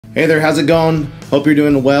Hey there, how's it going? Hope you're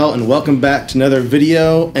doing well and welcome back to another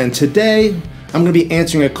video. And today I'm going to be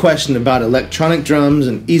answering a question about electronic drums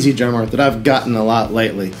and EZdrummer that I've gotten a lot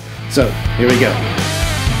lately. So here we go.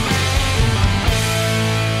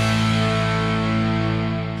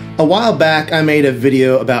 A while back I made a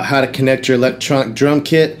video about how to connect your electronic drum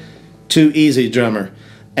kit to EZdrummer.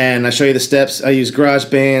 And I show you the steps. I use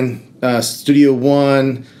GarageBand, Studio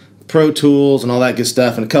One, Pro Tools, and all that good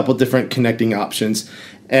stuff, and a couple different connecting options.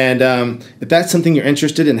 And if that's something you're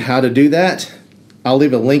interested in how to do that, I'll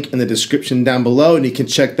leave a link in the description down below and you can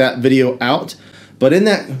check that video out. But in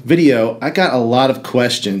that video, I got a lot of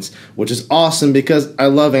questions, which is awesome because I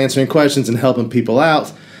love answering questions and helping people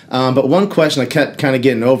out. But one question I kept kind of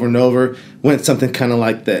getting over and over went something kind of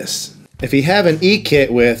like this. If you have an E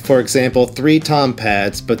kit with, for example, 3 tom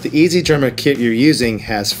pads, but the EZdrummer kit you're using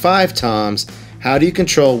has 5 toms, how do you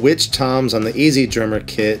control which toms on the EZdrummer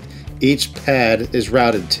kit each pad is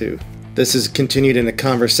routed to? This is continued in a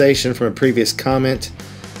conversation from a previous comment,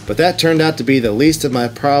 but that turned out to be the least of my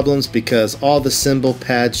problems because all the cymbal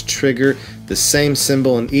pads trigger the same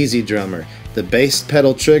cymbal in EZdrummer. The bass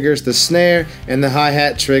pedal triggers the snare and the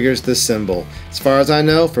hi-hat triggers the cymbal. As far as I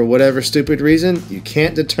know, for whatever stupid reason, you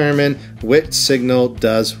can't determine which signal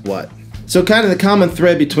does what. So kind of the common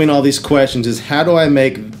thread between all these questions is how do I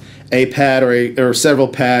make a pad or several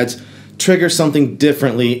pads trigger something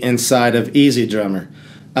differently inside of EZdrummer?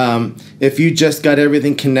 If you just got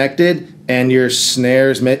everything connected and your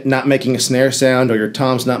snare's not making a snare sound or your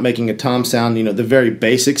tom's not making a tom sound, you know, the very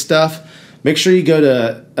basic stuff, make sure you go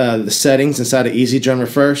to the settings inside of EZdrummer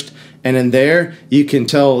first, and in there you can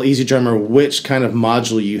tell EZdrummer which kind of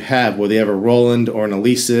module you have, whether you have a Roland or an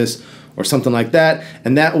Alesis or something like that,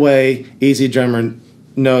 and that way EZdrummer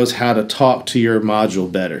knows how to talk to your module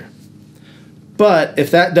better. But if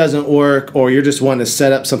that doesn't work or you're just wanting to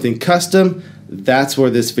set up something custom, that's where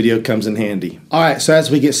this video comes in handy. Alright, so as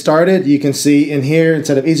we get started, you can see in here,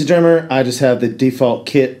 instead of EZdrummer, I just have the default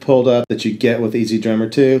kit pulled up that you get with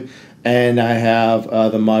EZdrummer 2, and I have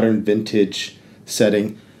the modern vintage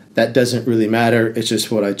setting. That doesn't really matter, it's just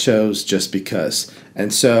what I chose just because.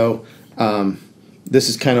 And so, this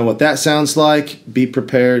is kind of what that sounds like. Be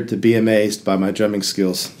prepared to be amazed by my drumming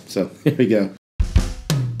skills. So, here we go.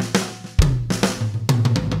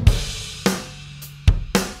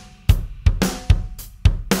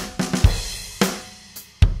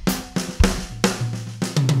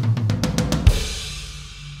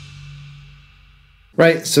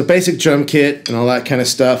 Right, so basic drum kit and all that kind of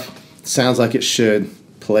stuff sounds like it should,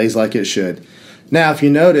 plays like it should. Now if you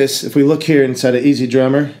notice, if we look here inside of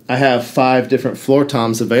EZdrummer, I have 5 different floor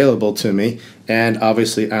toms available to me, and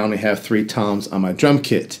obviously I only have 3 toms on my drum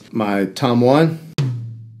kit. My tom 1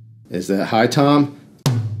 is that high tom,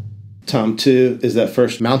 tom 2 is that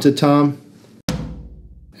first mounted tom,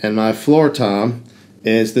 and my floor tom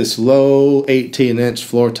is this low 18-inch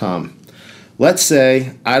floor tom. Let's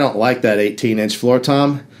say I don't like that 18-inch floor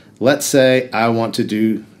tom. Let's say I want to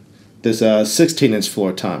do this 16-inch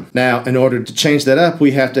floor tom. Now, in order to change that up,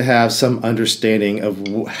 we have to have some understanding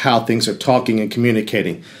of how things are talking and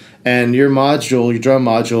communicating. And your module, your drum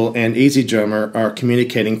module, and EZdrummer are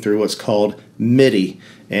communicating through what's called MIDI.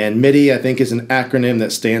 And MIDI, I think, is an acronym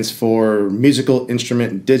that stands for Musical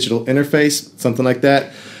Instrument Digital Interface, something like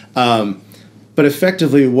that. But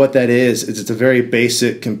effectively what that is it's a very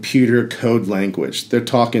basic computer code language. They're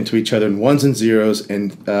talking to each other in ones and zeros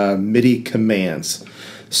and MIDI commands.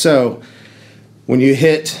 So when you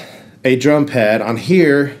hit a drum pad on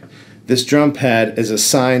here, this drum pad is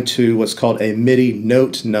assigned to what's called a MIDI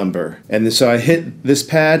note number. And so I hit this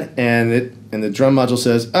pad and the drum module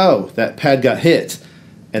says, oh, that pad got hit.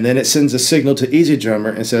 And then it sends a signal to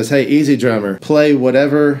EZdrummer and says, hey, EZdrummer, play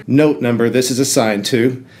whatever note number this is assigned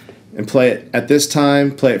to, and play it at this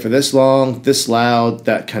time, play it for this long, this loud,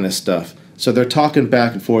 that kind of stuff. So they're talking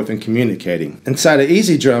back and forth and communicating. Inside of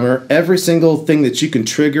EZdrummer, every single thing that you can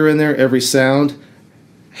trigger in there, every sound,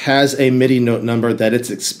 has a MIDI note number that it's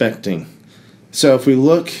expecting. So if we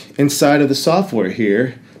look inside of the software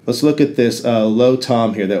here, let's look at this low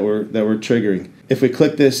tom here that we're triggering. If we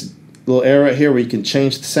click this little arrow right here where you can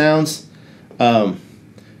change the sounds,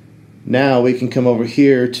 now we can come over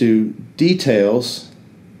here to details,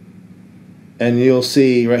 and you'll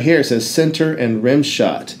see right here it says center and rim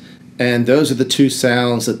shot, and those are the 2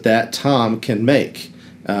 sounds that tom can make.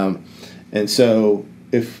 And so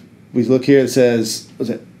if we look here, it says,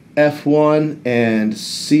 was it F1 and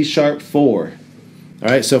C#4.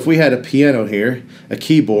 Alright, so if we had a piano here, a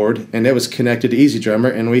keyboard, and it was connected to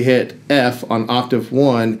EZdrummer, and we hit F on octave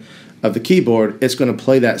 1 of the keyboard, it's going to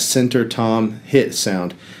play that center tom hit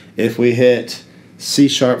sound. If we hit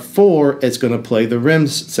C#4, it's going to play the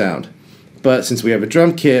rims sound. But since we have a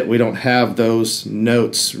drum kit, we don't have those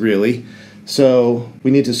notes really. So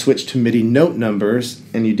we need to switch to MIDI note numbers,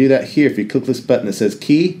 and you do that here. If you click this button that says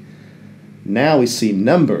key, now we see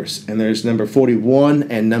numbers, and there's number 41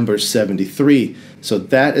 and number 73. So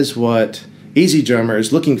that is what EZdrummer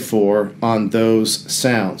is looking for on those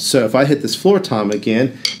sounds. So if I hit this floor tom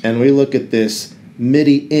again, and we look at this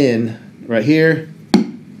MIDI in right here,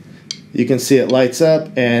 you can see it lights up,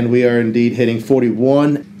 and we are indeed hitting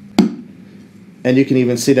 41. And you can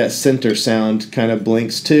even see that center sound kind of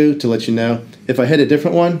blinks too to let you know. If I hit a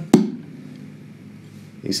different one,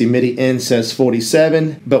 you see MIDI in says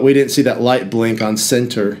 47, but we didn't see that light blink on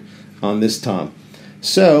center on this tom.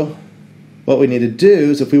 So what we need to do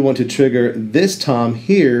is, if we want to trigger this tom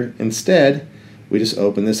here instead, we just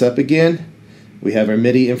open this up again. We have our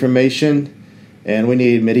MIDI information, and we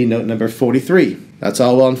need MIDI note number 43. That's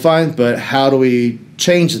all well and fine, but how do we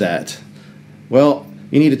change that? Well,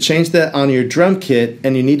 you need to change that on your drum kit,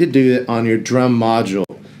 and you need to do it on your drum module.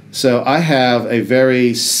 So I have a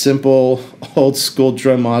very simple old school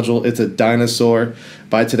drum module. It's a dinosaur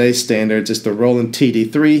by today's standards. It's the Roland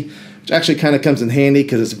TD3, which actually kind of comes in handy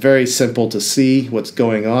because it's very simple to see what's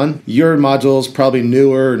going on. Your module's probably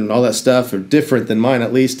newer and all that stuff, or different than mine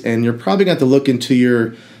at least, and you're probably going to have to look into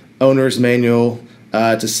your owner's manual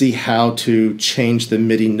to see how to change the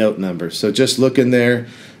MIDI note number. So just look in there.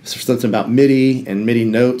 There's something about MIDI and MIDI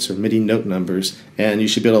notes or MIDI note numbers, and you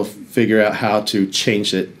should be able to figure out how to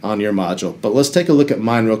change it on your module. But let's take a look at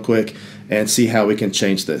mine real quick and see how we can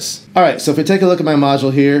change this. Alright, so if we take a look at my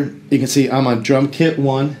module here, you can see I'm on drum kit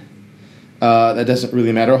 1. That doesn't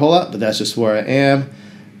really matter a whole lot, but that's just where I am.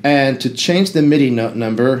 And to change the MIDI note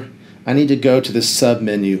number, I need to go to the sub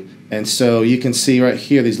menu. And so you can see right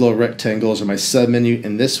here, these little rectangles are my sub menu,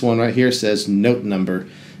 and this one right here says note number.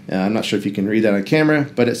 I'm not sure if you can read that on camera,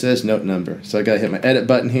 but it says note number. So I gotta hit my edit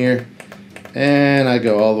button here, and I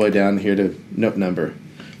go all the way down here to note number.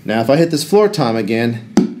 Now if I hit this floor tom again,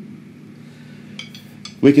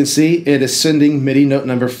 we can see it is sending MIDI note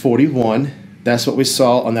number 41. That's what we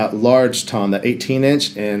saw on that large tom, that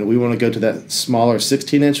 18-inch, and we want to go to that smaller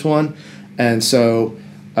 16-inch one. And so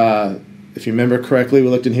if you remember correctly, we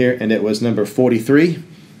looked in here and it was number 43.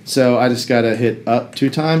 So I just gotta hit up 2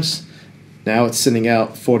 times. Now it's sending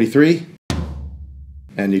out 43,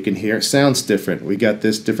 and you can hear it sounds different. We got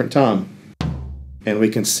this different tom, and we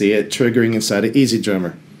can see it triggering inside of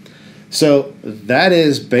EZdrummer. So that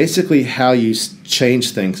is basically how you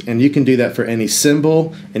change things, and you can do that for any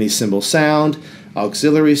cymbal sound,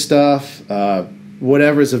 auxiliary stuff,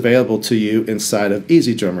 whatever is available to you inside of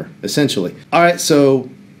EZdrummer, essentially. Alright, so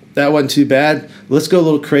that wasn't too bad. Let's go a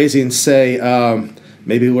little crazy and say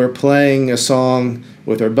maybe we're playing a song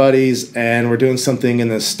with our buddies, and we're doing something in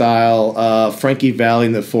the style of Frankie Valli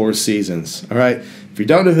and the Four Seasons. All right, if you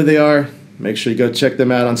don't know who they are, make sure you go check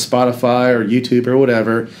them out on Spotify or YouTube or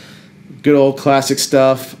whatever. Good old classic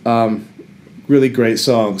stuff, really great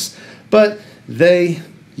songs. But they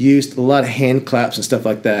used a lot of hand claps and stuff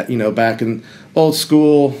like that, you know, back in old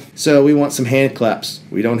school. So we want some hand claps.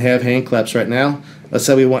 We don't have hand claps right now. Let's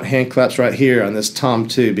say we want hand claps right here on this tom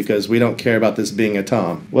too, because we don't care about this being a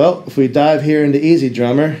tom. Well, if we dive here into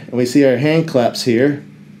EZdrummer and we see our hand claps here,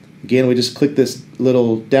 again we just click this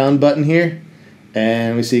little down button here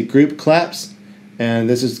and we see group claps, and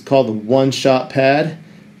this is called the one-shot pad,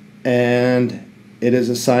 and it is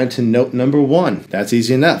assigned to note number 1. That's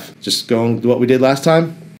easy enough. Just go and do what we did last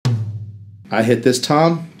time. I hit this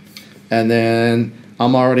tom, and then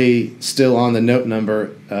I'm already still on the note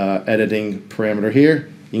number editing parameter here.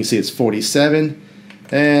 You can see it's 47,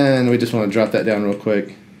 and we just want to drop that down real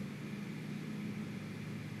quick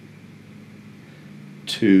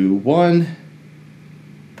to 1,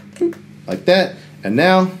 like that. And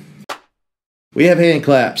now we have hand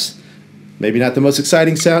claps. Maybe not the most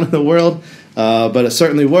exciting sound in the world, but it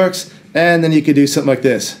certainly works. And then you could do something like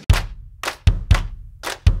this.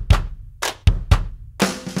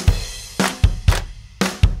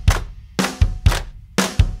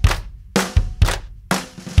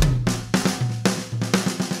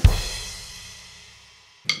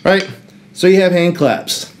 Right, so you have hand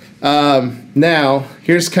claps. Now,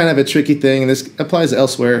 here's kind of a tricky thing, and this applies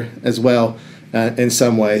elsewhere as well in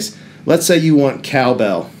some ways. Let's say you want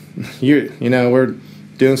cowbell. You know, we're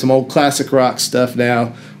doing some old classic rock stuff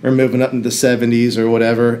now. We're moving up into the 70s or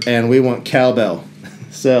whatever, and we want cowbell.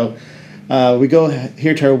 So we go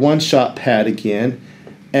here to our one-shot pad again,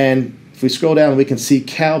 and if we scroll down, we can see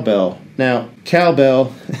cowbell. Now,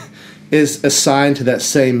 cowbell is assigned to that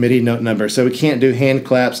same MIDI note number, so we can't do hand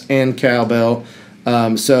claps and cowbell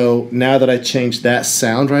So now that I changed that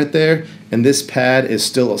sound right there, and this pad is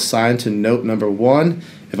still assigned to note number 1,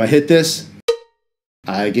 if I hit this,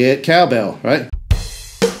 I get cowbell, right?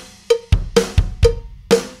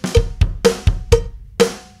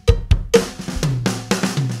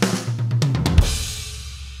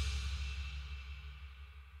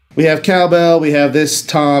 We have cowbell, we have this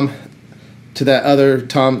tom to that other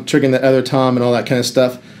tom, triggering that other tom and all that kind of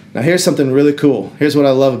stuff. Now here's something really cool. Here's what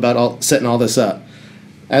I love about setting all this up.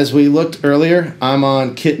 As we looked earlier, I'm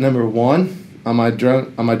on kit number 1 on my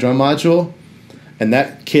drum module, and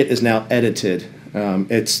that kit is now edited.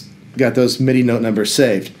 It's got those MIDI note numbers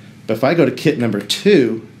saved. But if I go to kit number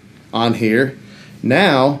 2 on here,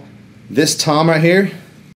 now this tom right here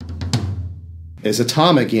is a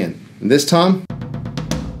tom again. And this tom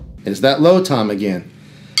is that low tom again.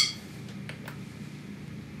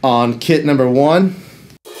 On kit number 1,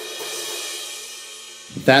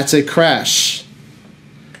 that's a crash.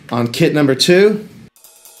 On kit number 2,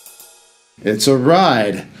 it's a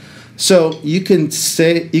ride. So you can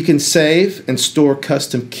save and store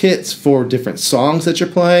custom kits for different songs that you're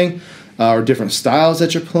playing, or different styles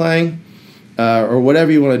that you're playing, or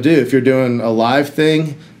whatever you want to do. If you're doing a live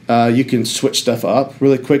thing, you can switch stuff up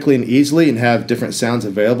really quickly and easily and have different sounds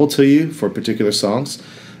available to you for particular songs.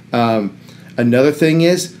 Another thing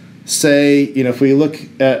is, say, if we look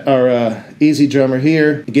at our EZdrummer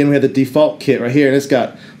here, again we have the default kit right here, and it's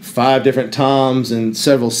got 5 different toms and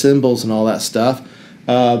several cymbals and all that stuff.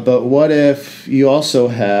 But what if you also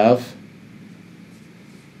have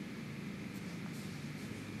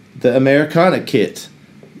the Americana kit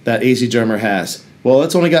that EZdrummer has? Well,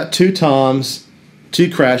 it's only got 2 toms,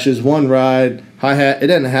 2 crashes, 1 ride, hi-hat. It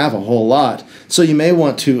doesn't have a whole lot. So you may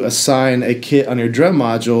want to assign a kit on your drum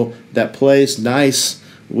module that plays nice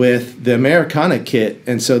with the Americana kit,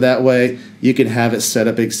 and so that way you can have it set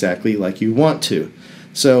up exactly like you want to.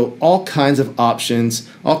 So all kinds of options,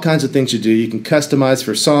 all kinds of things you do. You can customize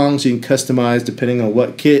for songs, you can customize depending on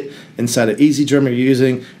what kit inside of EZdrummer you're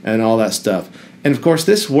using, and all that stuff. And of course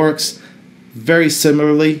this works very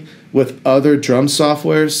similarly with other drum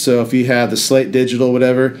softwares. So if you have the Slate Digital,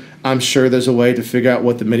 whatever, I'm sure there's a way to figure out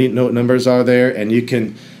what the MIDI note numbers are there, and you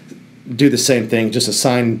can do the same thing, just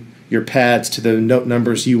assign your pads to the note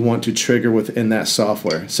numbers you want to trigger within that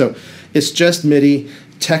software. So it's just MIDI.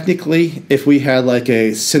 Technically, if we had like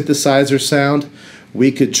a synthesizer sound,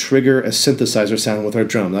 we could trigger a synthesizer sound with our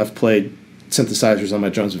drum. I've played synthesizers on my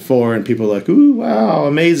drums before, and people are like, ooh, wow,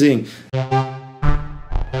 amazing.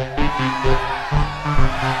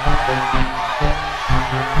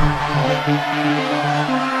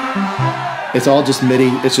 It's all just MIDI.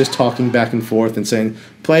 It's just talking back and forth and saying,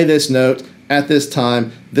 play this note at this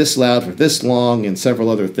time, this loud for this long, and several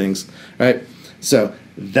other things, right? So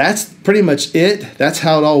that's pretty much it. That's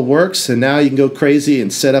how it all works. And now you can go crazy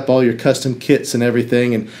and set up all your custom kits and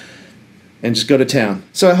everything, and just go to town.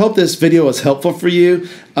 So I hope this video was helpful for you.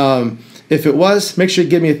 If it was, make sure you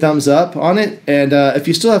give me a thumbs up on it. And if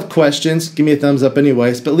you still have questions, give me a thumbs up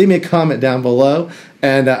anyways. But leave me a comment down below,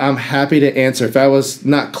 and I'm happy to answer. If I was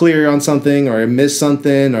not clear on something, or I missed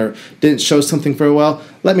something, or didn't show something very well,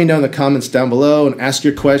 let me know in the comments down below and ask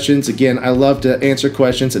your questions. Again, I love to answer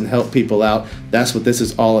questions and help people out. That's what this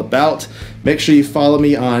is all about. Make sure you follow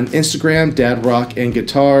me on Instagram, Dad Rock and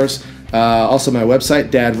Guitars. Also my website,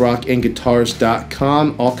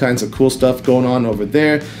 dadrockandguitars.com. All kinds of cool stuff going on over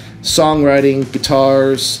there. Songwriting,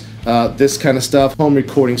 guitars, this kind of stuff, home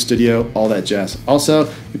recording studio, all that jazz. Also,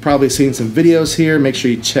 you've probably seen some videos here. Make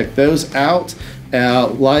sure you check those out.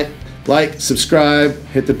 Like, subscribe,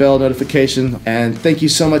 hit the bell notification, and thank you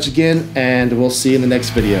so much again, and we'll see you in the next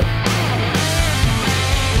video.